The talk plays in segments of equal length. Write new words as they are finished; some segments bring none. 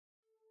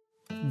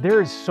There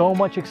is so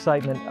much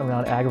excitement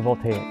around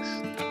agrivoltaics.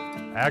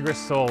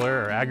 AgriSolar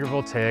or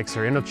agrivoltaics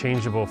are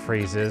interchangeable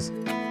phrases.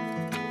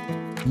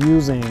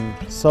 Using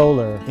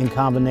solar in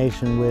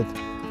combination with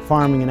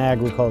farming and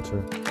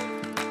agriculture.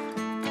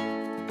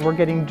 We're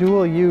getting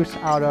dual use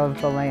out of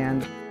the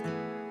land.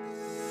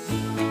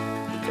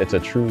 It's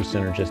a true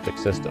synergistic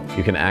system.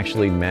 You can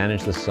actually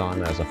manage the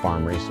sun as a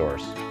farm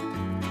resource,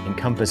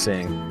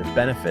 encompassing the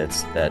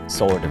benefits that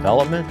solar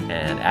development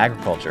and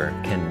agriculture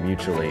can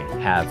mutually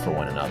have for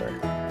one another.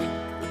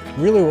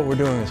 Really what we're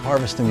doing is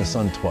harvesting the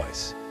sun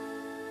twice.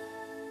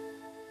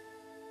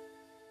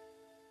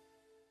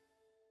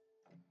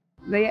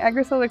 The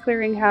AgriSolar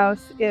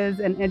Clearinghouse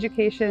is an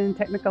education,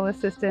 technical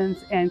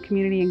assistance, and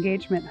community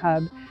engagement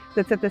hub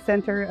that's at the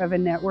center of a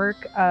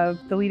network of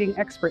the leading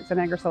experts in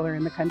agrisolar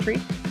in the country.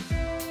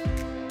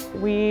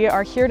 We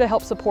are here to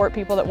help support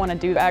people that want to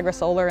do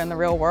agrisolar in the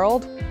real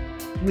world.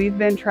 We've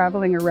been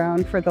traveling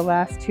around for the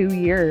last 2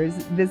 years,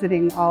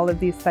 visiting all of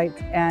these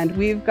sites, and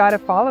we've got a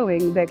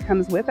following that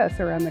comes with us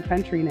around the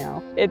country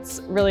now.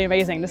 It's really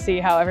amazing to see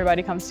how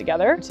everybody comes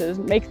together to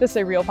make this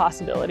a real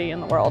possibility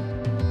in the world.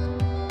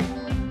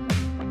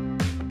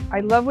 I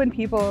love when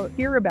people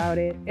hear about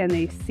it and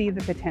they see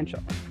the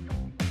potential.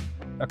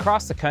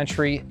 Across the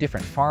country,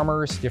 different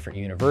farmers, different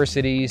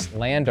universities,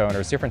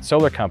 landowners, different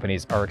solar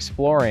companies are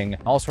exploring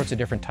all sorts of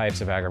different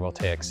types of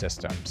agrivoltaic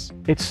systems.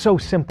 It's so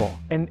simple,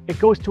 and it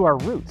goes to our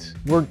roots.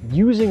 We're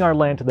using our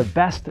land to the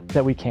best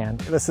that we can.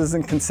 This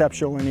isn't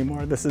conceptual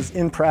anymore. This is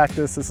in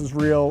practice, this is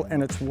real,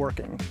 and it's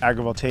working.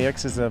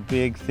 Agrivoltaics is a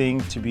big thing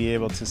to be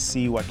able to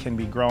see what can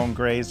be grown,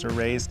 grazed, or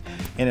raised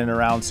in and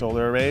around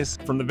solar arrays.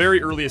 From the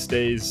very earliest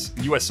days,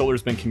 U.S. Solar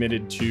has been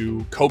committed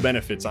to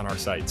co-benefits on our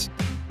sites.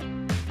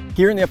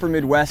 Here in the upper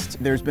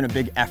Midwest, there's been a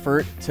big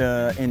effort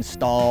to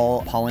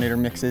install pollinator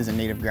mixes and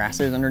native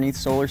grasses underneath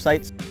solar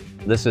sites.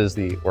 This is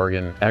the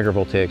Oregon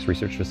Agrivoltaics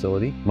Research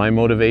Facility. My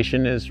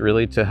motivation is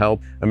really to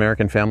help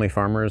American family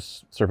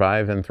farmers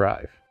survive and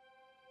thrive.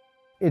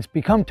 It's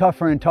become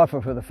tougher and tougher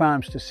for the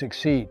farms to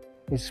succeed.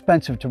 It's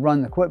expensive to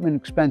run the equipment,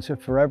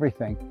 expensive for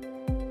everything.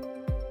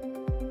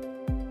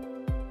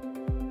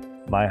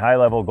 My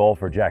high-level goal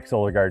for Jack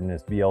Solar Garden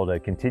is to be able to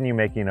continue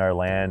making our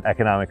land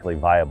economically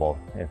viable.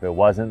 If it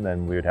wasn't,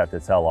 then we would have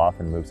to sell off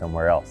and move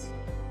somewhere else.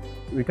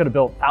 We could have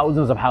built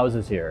thousands of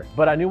houses here,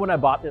 but I knew when I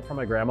bought it from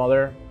my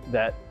grandmother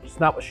that it's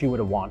not what she would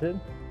have wanted.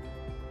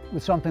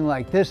 With something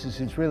like this,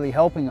 it's really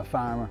helping a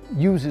farmer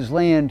use his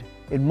land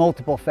in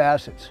multiple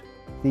facets.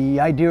 The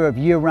idea of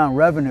year-round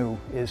revenue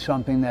is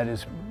something that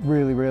is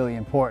really, really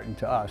important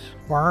to us.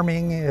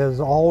 Farming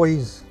is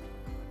always,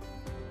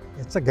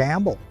 it's a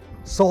gamble.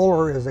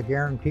 Solar is a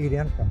guaranteed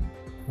income,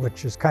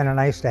 which is kind of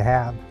nice to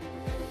have.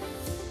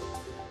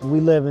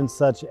 We live in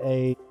such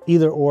a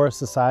either-or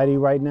society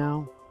right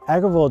now.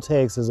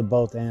 Agrivoltaics is a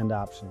both-and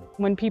option.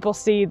 When people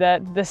see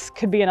that this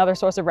could be another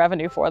source of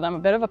revenue for them, a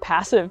bit of a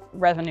passive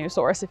revenue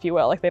source, if you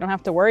will, like they don't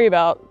have to worry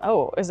about,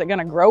 oh, is it going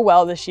to grow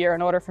well this year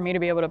in order for me to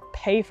be able to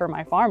pay for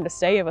my farm to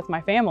stay with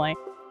my family?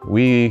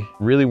 We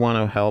really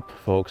want to help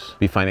folks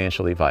be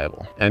financially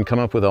viable and come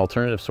up with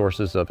alternative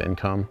sources of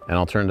income and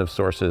alternative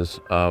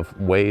sources of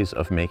ways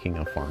of making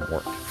a farm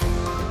work.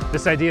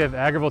 This idea of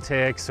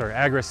agrivoltaics or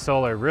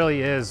AgriSolar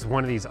really is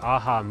one of these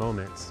aha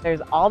moments.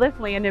 There's all this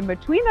land in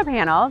between the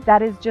panels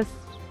that is just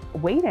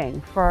waiting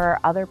for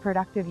other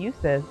productive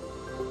uses.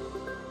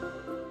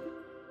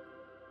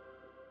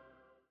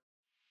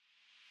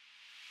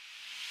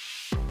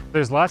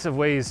 There's lots of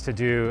ways to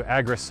do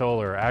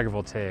AgriSolar or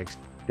agrivoltaics.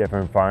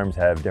 Different farms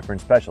have different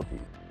specialties.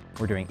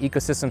 We're doing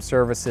ecosystem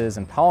services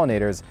and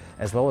pollinators,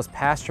 as well as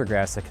pasture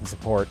grass that can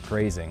support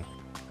grazing.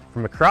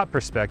 From a crop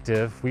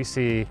perspective, we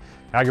see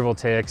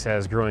agrivoltaics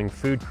as growing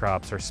food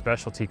crops or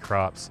specialty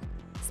crops.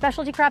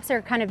 Specialty crops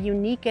are kind of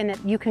unique in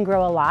that you can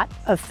grow a lot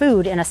of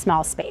food in a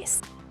small space.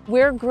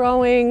 We're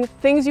growing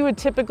things you would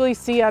typically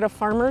see at a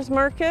farmer's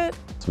market.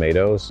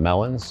 Tomatoes,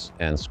 melons,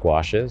 and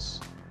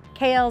squashes.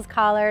 Kales,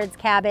 collards,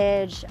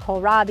 cabbage,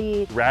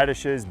 kohlrabi.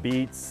 Radishes,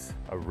 beets,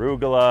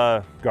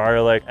 arugula,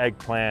 garlic,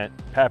 eggplant,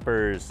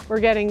 peppers. We're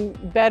getting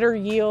better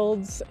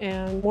yields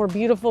and more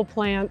beautiful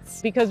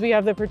plants because we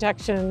have the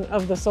protection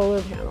of the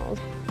solar panels.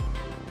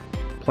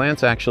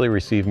 Plants actually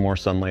receive more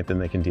sunlight than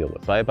they can deal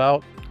with, by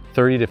about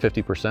 30 to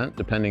 50%,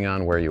 depending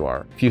on where you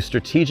are. If you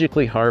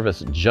strategically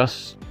harvest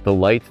just the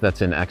light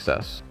that's in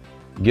excess,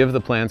 give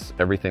the plants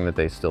everything that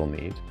they still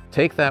need.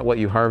 Take that, what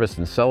you harvest,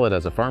 and sell it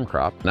as a farm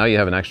crop. Now you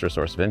have an extra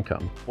source of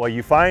income. What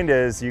you find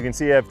is, you can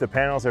see if the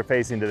panels are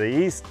facing to the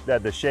east,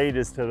 that the shade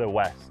is to the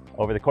west.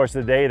 Over the course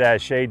of the day,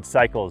 that shade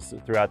cycles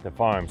throughout the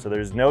farm. So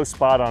there's no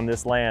spot on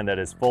this land that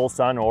is full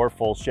sun or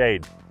full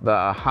shade.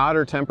 The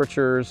hotter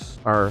temperatures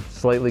are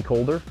slightly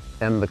colder,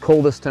 and the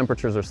coldest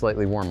temperatures are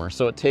slightly warmer.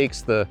 So it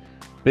takes the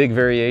big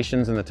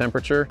variations in the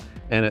temperature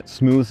and it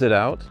smooths it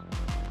out.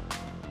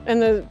 And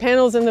the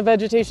panels and the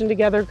vegetation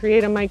together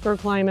create a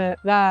microclimate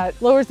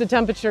that lowers the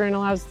temperature and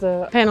allows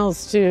the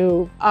panels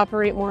to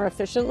operate more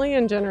efficiently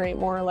and generate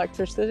more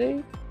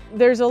electricity.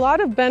 There's a lot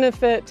of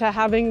benefit to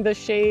having the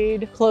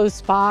shade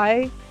close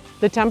by.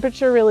 the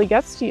temperature really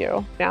gets to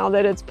you now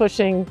that it's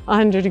pushing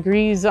 100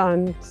 degrees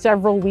on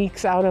several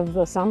weeks out of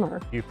the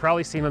summer. You've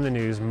probably seen on the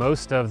news,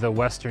 most of the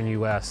western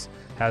U.S.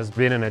 has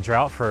been in a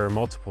drought for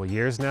multiple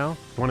years now.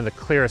 One of the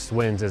clearest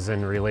wins is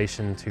in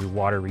relation to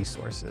water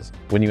resources.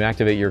 When you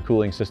activate your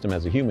cooling system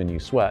as a human, you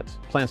sweat.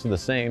 Plants are the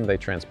same, they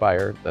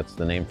transpire. That's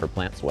the name for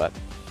plant sweat.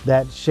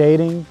 That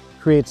shading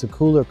creates a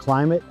cooler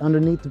climate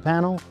underneath the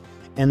panel,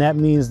 and that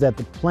means that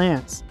the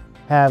plants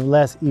have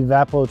less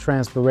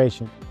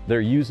evapotranspiration. They're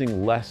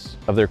using less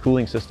of their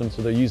cooling system,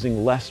 so they're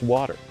using less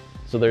water.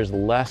 So there's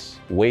less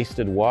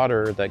wasted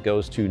water that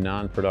goes to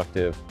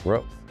non-productive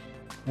growth.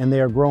 And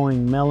they are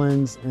growing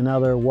melons and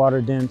other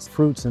water-dense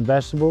fruits and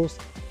vegetables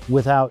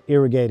without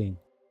irrigating.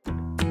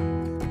 I'm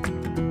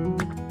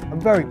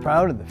very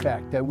proud of the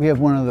fact that we have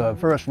one of the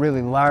first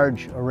really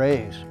large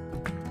arrays.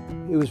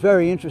 It was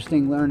very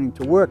interesting learning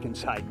to work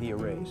inside the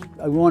arrays.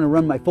 I want to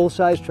run my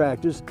full-size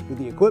tractors with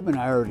the equipment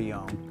I already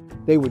own.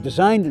 They were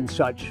designed in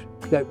such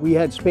that we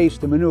had space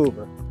to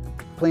maneuver.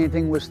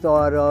 Planting was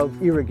thought of,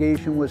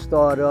 irrigation was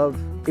thought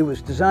of. It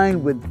was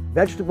designed with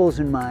vegetables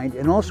in mind,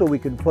 and also we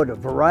could put a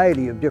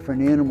variety of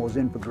different animals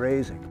in for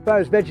grazing. As far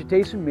as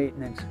vegetation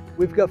maintenance,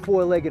 we've got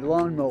 4-legged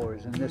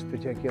lawnmowers in this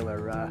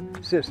particular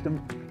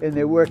system, and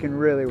they're working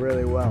really,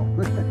 really well.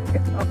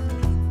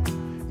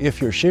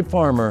 If you're a sheep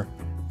farmer,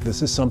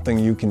 this is something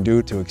you can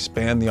do to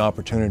expand the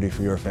opportunity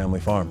for your family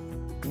farm.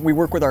 We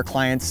work with our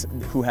clients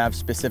who have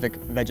specific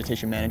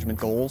vegetation management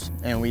goals,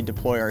 and we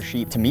deploy our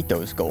sheep to meet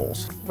those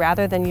goals.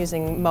 Rather than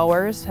using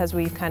mowers, as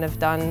we've kind of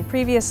done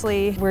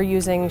previously, we're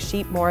using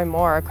sheep more and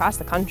more across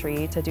the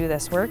country to do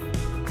this work.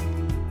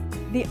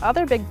 The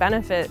other big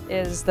benefit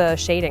is the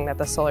shading that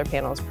the solar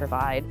panels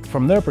provide.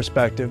 From their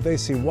perspective, they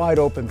see wide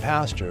open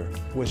pasture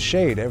with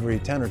shade every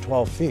 10 or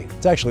 12 feet.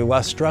 It's actually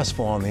less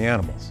stressful on the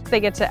animals.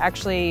 They get to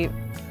actually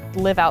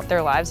live out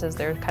their lives as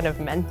they're kind of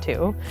meant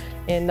to,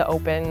 in the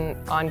open,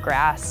 on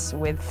grass,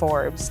 with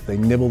forbs. They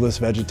nibble this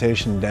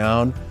vegetation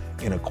down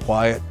in a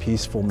quiet,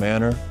 peaceful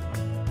manner.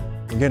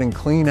 We're getting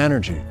clean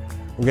energy.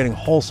 We're getting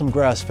wholesome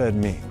grass-fed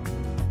meat.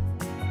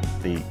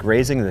 The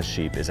grazing of the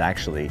sheep is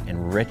actually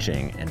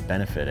enriching and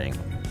benefiting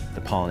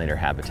the pollinator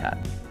habitat.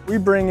 We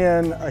bring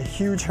in a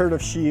huge herd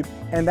of sheep,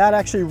 and that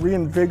actually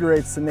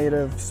reinvigorates the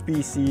native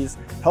species,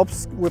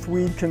 helps with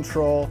weed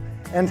control,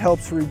 and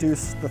helps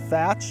reduce the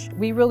thatch.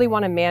 We really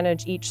want to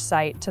manage each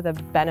site to the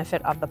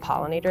benefit of the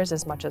pollinators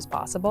as much as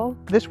possible.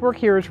 This work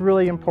here is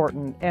really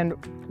important, and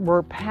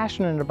we're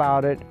passionate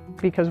about it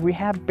because we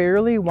have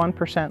barely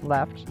 1%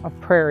 left of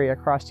prairie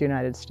across the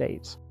United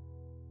States.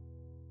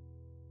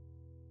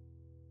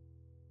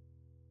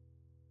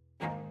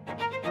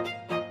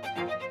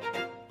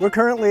 We're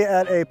currently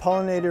at a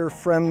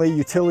pollinator-friendly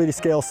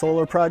utility-scale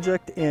solar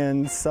project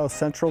in south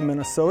central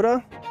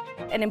Minnesota.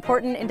 An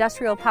important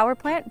industrial power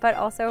plant, but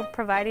also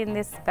providing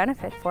this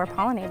benefit for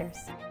pollinators.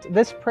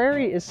 This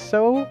prairie is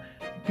so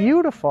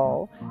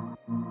beautiful.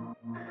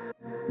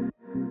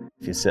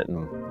 If you sit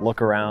and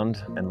look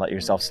around and let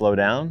yourself slow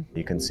down,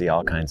 you can see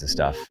all kinds of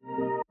stuff.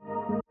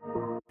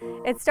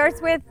 It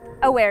starts with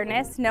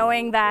awareness,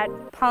 knowing that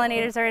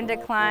pollinators are in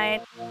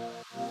decline.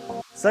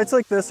 Sites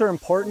like this are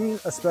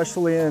important,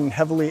 especially in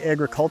heavily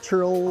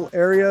agricultural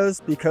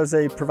areas, because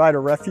they provide a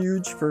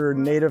refuge for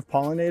native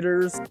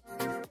pollinators.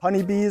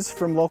 Honeybees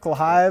from local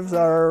hives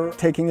are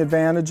taking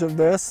advantage of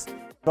this.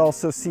 We've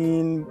also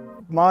seen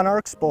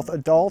monarchs, both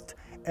adult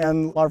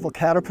and larval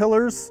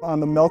caterpillars,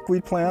 on the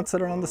milkweed plants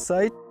that are on the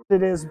site.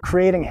 It is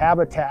creating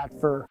habitat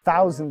for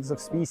thousands of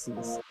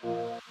species.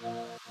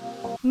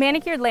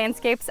 Manicured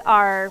landscapes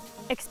are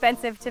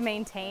expensive to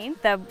maintain.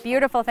 The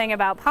beautiful thing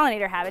about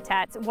pollinator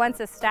habitats, once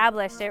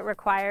established, it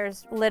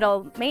requires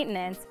little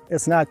maintenance.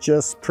 It's not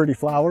just pretty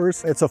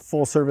flowers, it's a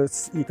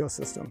full-service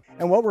ecosystem.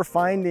 And what we're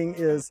finding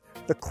is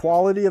the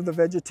quality of the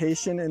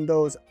vegetation in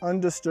those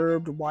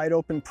undisturbed,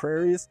 wide-open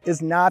prairies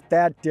is not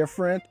that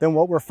different than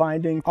what we're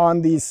finding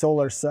on these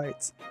solar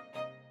sites.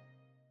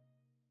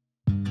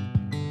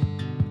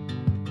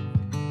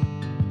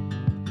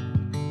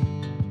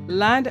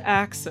 Land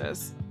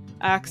access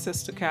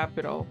to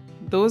capital,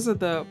 those are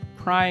the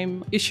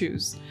prime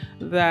issues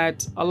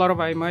that a lot of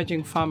our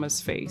emerging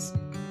farmers face.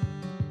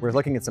 We're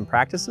looking at some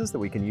practices that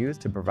we can use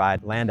to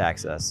provide land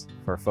access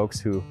for folks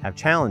who have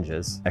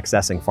challenges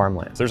accessing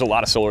farmland. There's a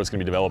lot of solar that's going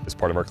to be developed as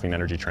part of our clean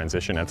energy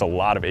transition. That's a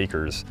lot of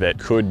acres that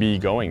could be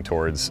going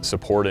towards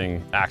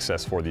supporting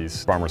access for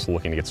these farmers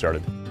looking to get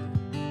started.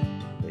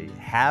 They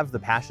have the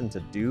passion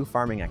to do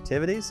farming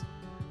activities,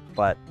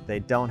 but they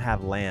don't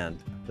have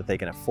land that they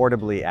can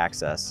affordably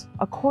access.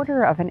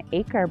 1/4 of an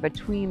acre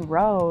between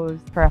rows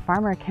for a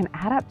farmer can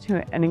add up to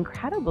an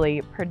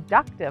incredibly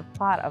productive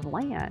plot of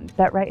land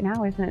that right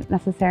now isn't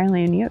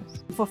necessarily in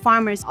use. For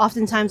farmers,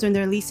 oftentimes when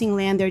they're leasing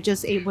land, they're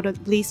just able to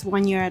lease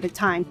 1 year at a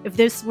time. If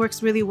this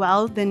works really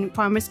well, then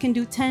farmers can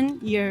do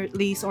 10-year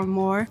lease or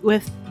more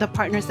with the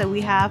partners that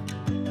we have.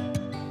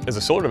 As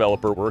a solar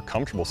developer, we're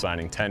comfortable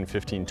signing 10,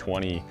 15,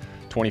 20,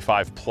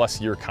 25+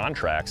 year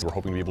contracts. We're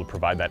hoping to be able to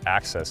provide that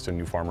access to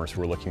new farmers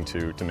who are looking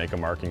to make a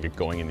mark and get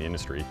going in the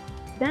industry.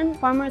 Then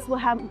farmers will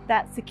have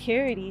that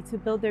security to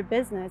build their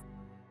business.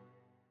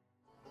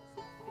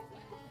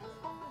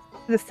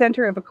 The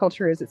center of a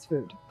culture is its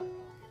food.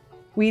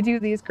 We do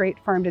these great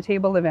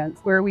farm-to-table events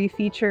where we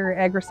feature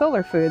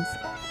AgriSolar foods.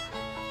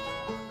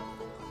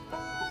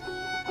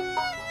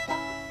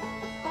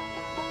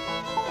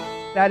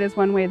 That is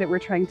one way that we're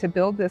trying to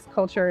build this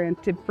culture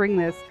and to bring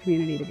this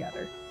community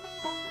together.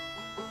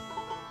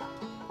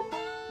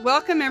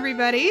 Welcome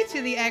everybody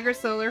to the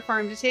AgriSolar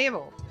Farm to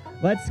Table.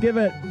 Let's give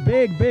a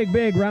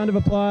big round of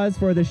applause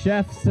for the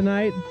chefs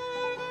tonight.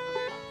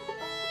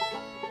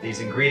 These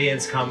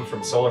ingredients come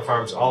from solar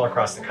farms all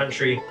across the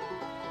country.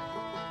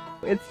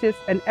 It's just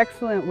an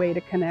excellent way to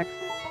connect.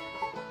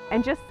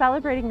 And just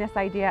celebrating this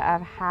idea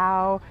of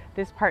how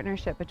this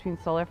partnership between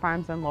solar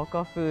farms and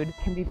local food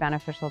can be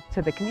beneficial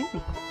to the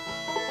community.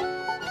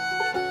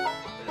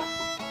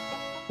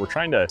 We're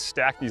trying to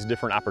stack these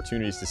different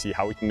opportunities to see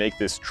how we can make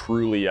this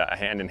truly a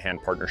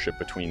hand-in-hand partnership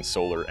between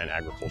solar and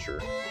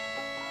agriculture.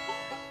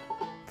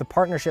 The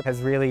partnership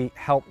has really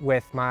helped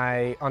with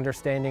my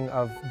understanding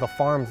of the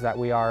farms that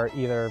we are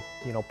either,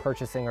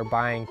 purchasing or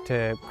buying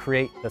to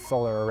create the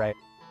solar array.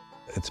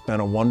 It's been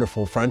a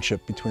wonderful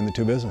friendship between the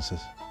two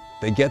businesses.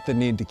 They get the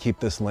need to keep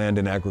this land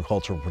in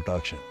agricultural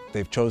production.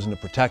 They've chosen to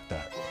protect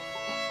that.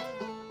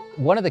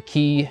 One of the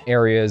key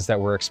areas that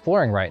we're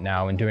exploring right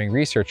now and doing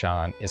research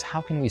on is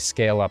how can we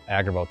scale up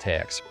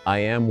agrivoltaics? I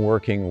am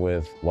working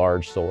with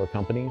large solar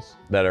companies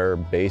that are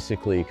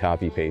basically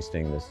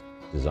copy-pasting this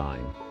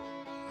design.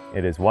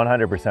 It is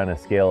 100% a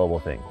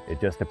scalable thing. It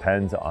just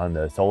depends on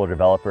the solar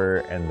developer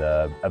and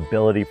the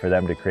ability for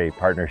them to create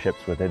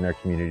partnerships within their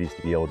communities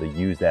to be able to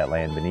use that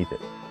land beneath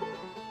it.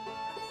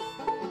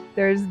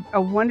 There's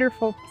a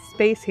wonderful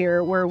space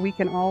here where we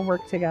can all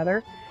work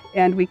together,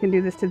 and we can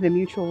do this to the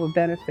mutual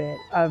benefit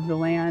of the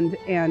land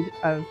and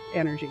of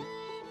energy.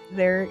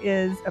 There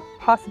is a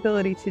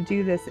possibility to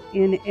do this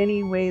in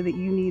any way that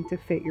you need to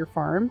fit your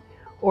farm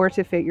or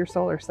to fit your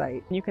solar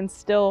site. You can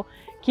still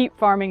keep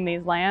farming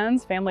these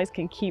lands. Families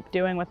can keep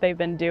doing what they've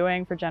been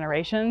doing for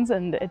generations,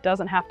 and it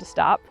doesn't have to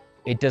stop.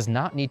 It does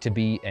not need to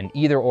be an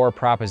either-or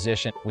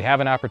proposition. We have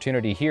an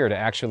opportunity here to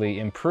actually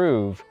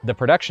improve the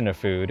production of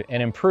food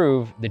and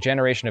improve the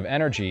generation of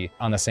energy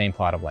on the same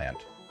plot of land.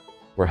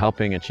 We're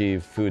helping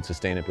achieve food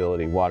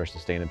sustainability, water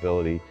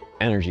sustainability,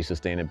 energy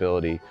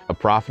sustainability, a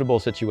profitable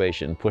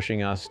situation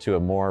pushing us to a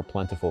more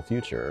plentiful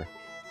future.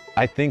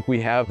 I think we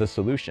have the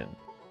solution.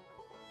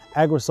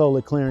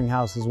 AgriSolar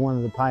Clearinghouse is one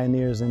of the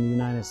pioneers in the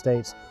United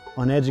States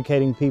on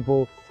educating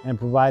people and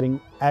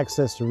providing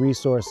access to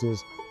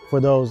resources for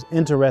those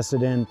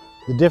interested in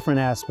the different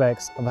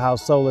aspects of how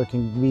solar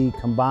can be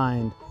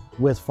combined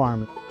with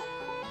farming.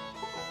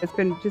 It's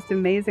been just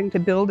amazing to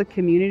build a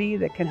community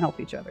that can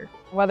help each other.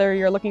 Whether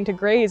you're looking to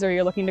graze or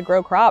you're looking to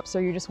grow crops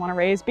or you just want to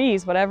raise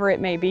bees, whatever it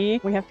may be,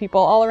 we have people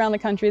all around the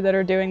country that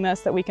are doing this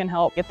that we can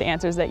help get the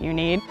answers that you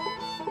need.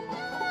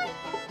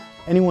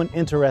 Anyone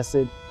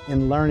interested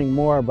in learning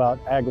more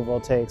about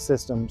agrivoltaic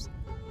systems,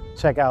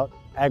 check out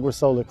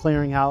AgriSolar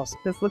Clearinghouse.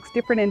 This looks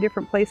different in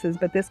different places,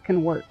 but this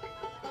can work.